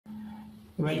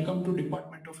Welcome to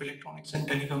Department of Electronics and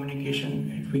Telecommunication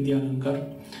at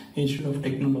Vidyalankar Institute of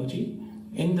Technology.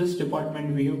 In this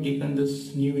department, we have taken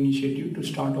this new initiative to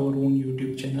start our own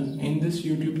YouTube channel. In this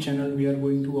YouTube channel, we are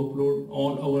going to upload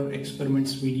all our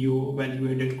experiments video,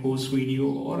 value-added course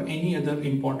video, or any other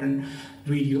important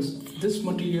videos. This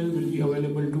material will be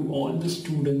available to all the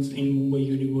students in Mumbai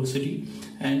University,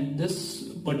 and this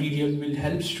material will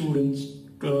help students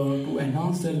to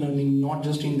enhance their learning, not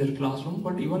just in their classroom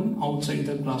but even outside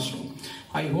the classroom.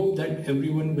 I hope that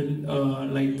everyone will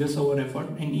like this our effort,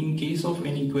 and in case of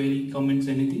any query, comments,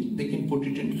 anything, they can put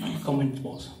it in comment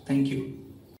box. Thank you.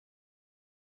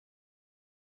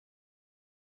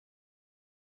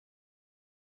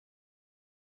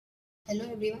 Hello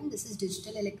everyone, this is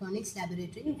Digital Electronics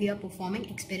Laboratory. We are performing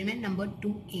experiment number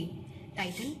 2A,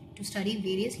 titled to study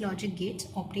various logic gates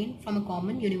obtained from a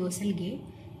common universal gate,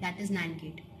 that is NAND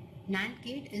gate. NAND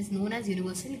gate is known as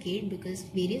universal gate because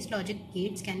various logic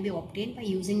gates can be obtained by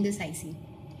using this IC.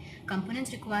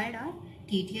 Components required are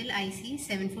TTL IC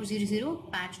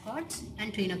 7400, patch cords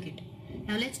and trainer kit.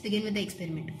 Now let's begin with the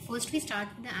experiment. First we start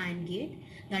with the AND gate,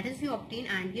 that is we obtain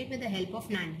AND gate with the help of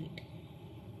NAND gate.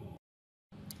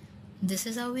 This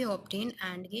is how we obtain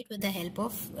AND gate with the help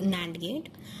of NAND gate.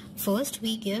 First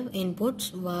we give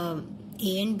inputs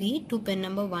A and B to pin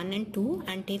number 1 and 2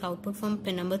 and take output from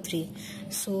pin number 3.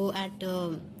 So at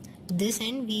this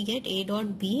end we get A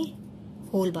dot B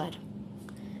whole bar.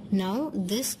 Now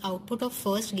this output of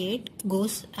first gate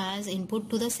goes as input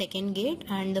to the second gate,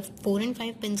 and the 4 and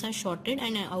 5 pins are shorted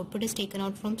and output is taken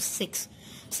out from 6th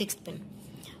pin.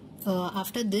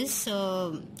 After this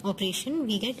operation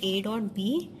we get A dot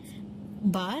B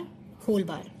bar whole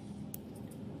bar.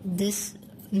 This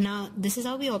is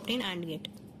how we obtain AND gate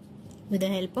with the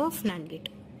help of NAND gate.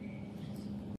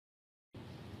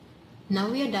 Now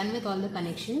we are done with all the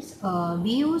connections.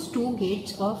 We use 2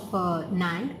 gates of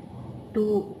NAND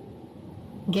to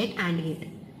get AND gate.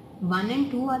 1 and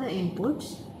 2 are the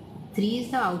inputs, 3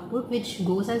 is the output which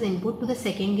goes as input to the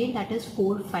second gate, that is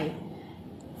 4, 5.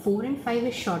 4 and 5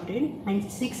 is shorted and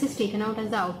 6 is taken out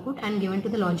as the output and given to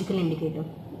the logical indicator.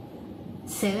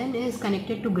 7 is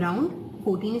connected to ground,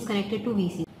 14 is connected to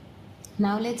VC.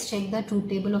 Now let's check the truth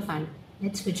table of AND.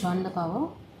 Let's switch on the power.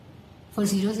 For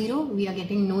 0, 0 we are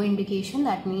getting no indication,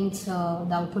 that means the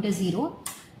output is 0.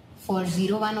 For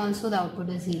 0, 1 also the output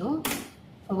is 0.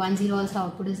 For 1, 0 also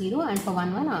output is 0, and for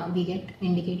 1, 1 we get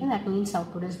indicator, that means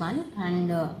output is 1,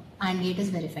 and AND gate is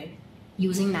verified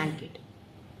using NAND gate.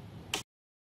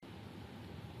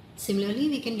 Similarly,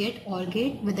 we can get OR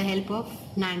gate with the help of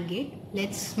NAND gate.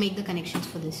 Let's make the connections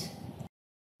for this.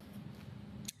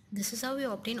 This is how we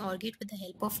obtain OR gate with the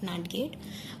help of NAND gate.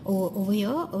 Over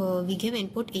here, we give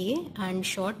input A and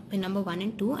short pin number 1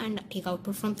 and 2 and take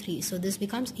output from 3. So this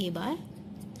becomes A bar.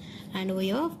 And over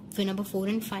here, pin number 4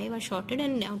 and 5 are shorted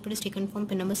and output is taken from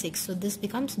pin number 6. So this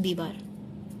becomes B bar.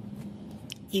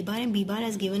 A bar and B bar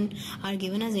are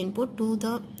given as input to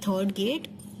the third gate,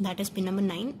 that is pin number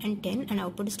 9 and 10, and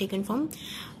output is taken from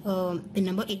pin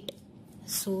number 8.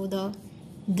 So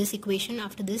this equation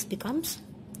after this becomes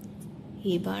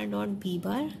A bar dot B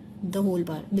bar the whole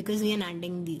bar, because we are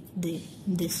ANDing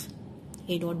this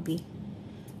A dot B.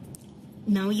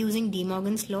 Now using De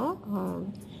Morgan's law,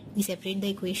 we separate the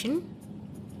equation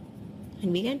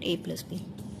and we get A plus B.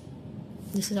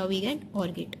 This is how we get OR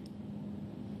gate.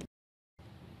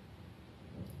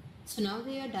 So now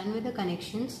we are done with the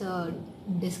connections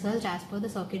discussed as per the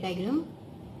circuit diagram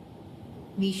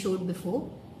we showed before.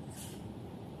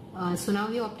 So now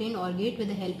we obtained OR gate with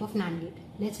the help of NAND gate.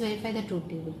 Let's verify the truth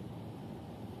table.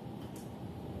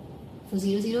 For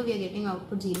 0, 0 we are getting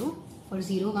output 0. For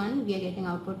 0, 1 we are getting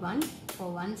output 1.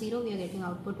 For 1, 0 we are getting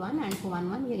output 1, and for 1,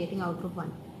 1 we are getting output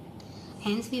 1.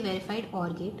 Hence we verified OR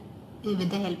gate with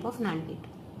the help of NAND gate.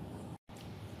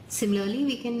 Similarly,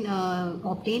 we can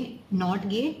obtain NOT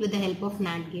gate with the help of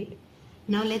NAND gate.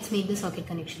 Now let's make the circuit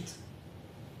connections.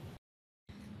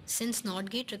 Since NOT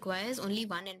gate requires only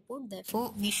one input,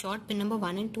 therefore we short pin number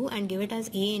 1 and 2 and give it as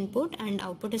A input, and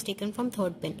output is taken from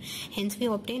third pin. Hence we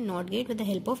obtain NOT gate with the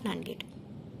help of NAND gate.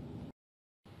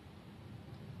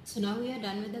 So now we are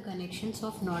done with the connections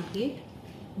of NOT gate.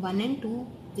 1 and 2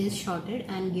 is shorted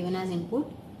and given as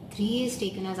input. 3 is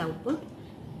taken as output.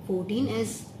 14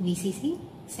 is VCC.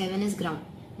 7 is ground.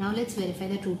 Now let's verify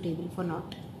the truth table for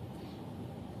NOT.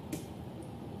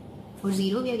 For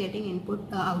 0 we are getting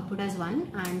output as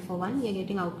 1, and for 1 we are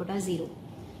getting output as 0.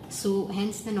 So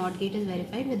hence the NOT gate is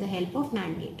verified with the help of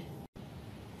NAND gate.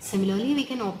 Similarly, we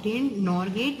can obtain NOR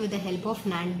gate with the help of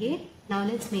NAND gate. Now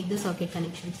let's make the circuit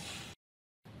connections.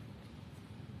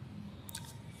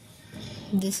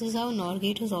 This is how NOR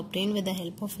gate is obtained with the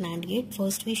help of NAND gate.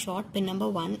 First we short pin number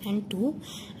 1 and 2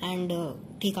 and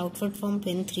take output from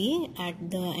pin 3.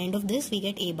 At the end of this we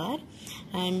get A bar,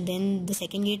 and then the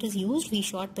second gate is used. We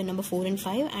short pin number 4 and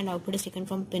 5 and output is taken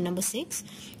from pin number 6.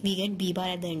 We get B bar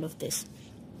at the end of this.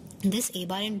 This A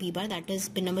bar and B bar, that is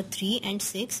pin number 3 and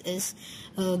 6, is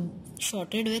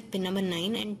shorted with pin number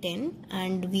 9 and 10,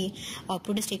 and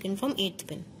output is taken from 8th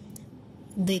pin.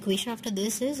 The equation after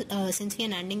this is, since we are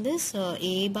NANDing this,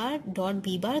 A bar dot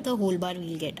B bar, the whole bar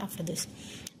we will get after this.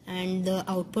 And the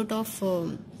output of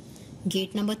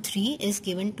gate number 3 is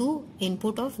given to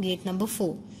input of gate number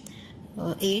 4.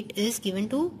 8 is given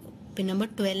to pin number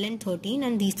 12 and 13,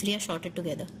 and these three are shorted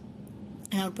together.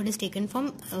 And output is taken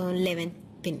from 11th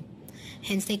pin.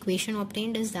 Hence the equation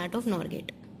obtained is that of NOR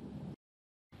gate.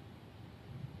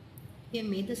 We have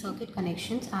made the circuit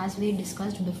connections as we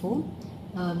discussed before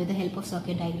with the help of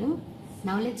circuit diagram.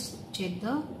 Now let's check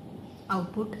the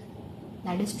output,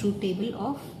 that is truth table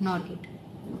of NOR gate.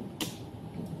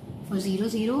 For 0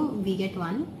 0 we get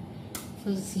 1,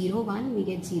 for 0 1 we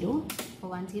get 0, for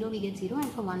 1 0 we get 0,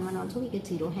 and for 1 1 also we get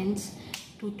 0. Hence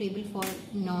truth table for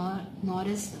NOR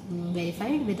is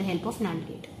verified with the help of NAND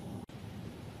gate.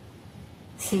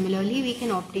 Similarly, we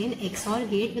can obtain XOR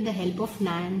gate with the help of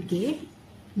NAND gate.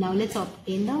 Now let's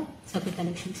obtain the circuit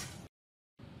connections.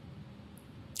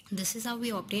 This is how we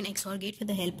obtain XOR gate with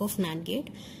the help of NAND gate.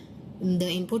 The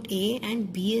input A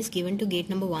and B is given to gate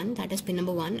number 1, that is pin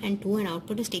number 1 and 2, and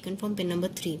output is taken from pin number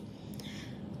 3.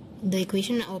 The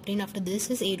equation obtained after this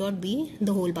is A dot B,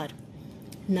 the whole bar.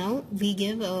 Now we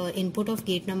give input of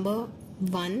gate number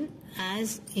 1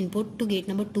 as input to gate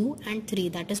number 2 and 3,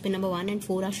 that is pin number 1 and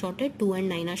 4 are shorted, 2 and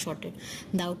 9 are shorted.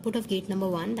 The output of gate number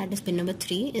 1, that is pin number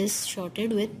 3, is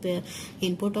shorted with the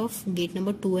input of gate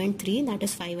number 2 and 3, that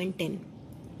is 5 and 10.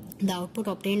 The output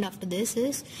obtained after this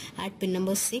is at pin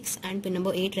number 6 and pin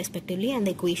number 8 respectively, and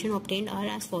the equation obtained are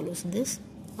as follows, this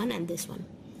one and this one.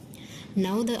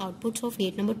 Now the outputs of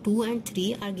gate number 2 and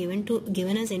 3 are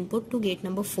given as input to gate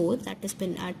number 4, that is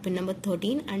at pin number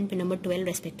 13 and pin number 12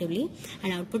 respectively,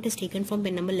 and output is taken from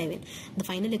pin number 11. The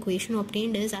final equation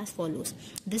obtained is as follows.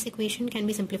 This equation can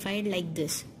be simplified like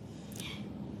this.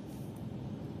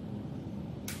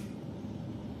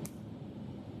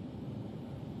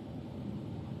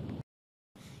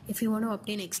 If you want to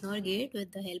obtain XNOR gate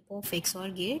with the help of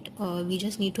XOR gate, we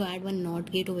just need to add one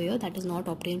NOT gate over here, that is not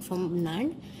obtained from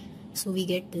NAND. So we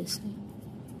get this.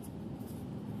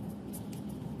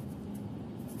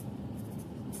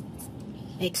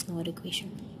 XNOR equation.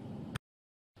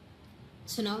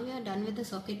 So now we are done with the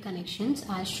circuit connections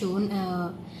as shown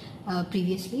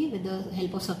previously with the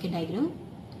help of circuit diagram.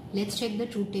 Let's check the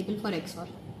truth table for XOR.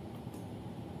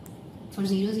 For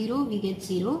 0 0 we get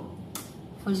 0.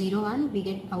 For 0 1 we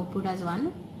get output as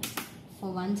 1.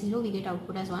 For 1 0 we get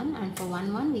output as 1, and for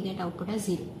 1 1 we get output as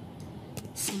 0.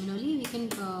 Similarly, we can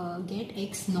get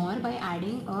XNOR by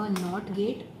adding a NOT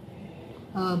gate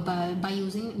by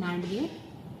using NAND gate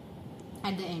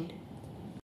at the end.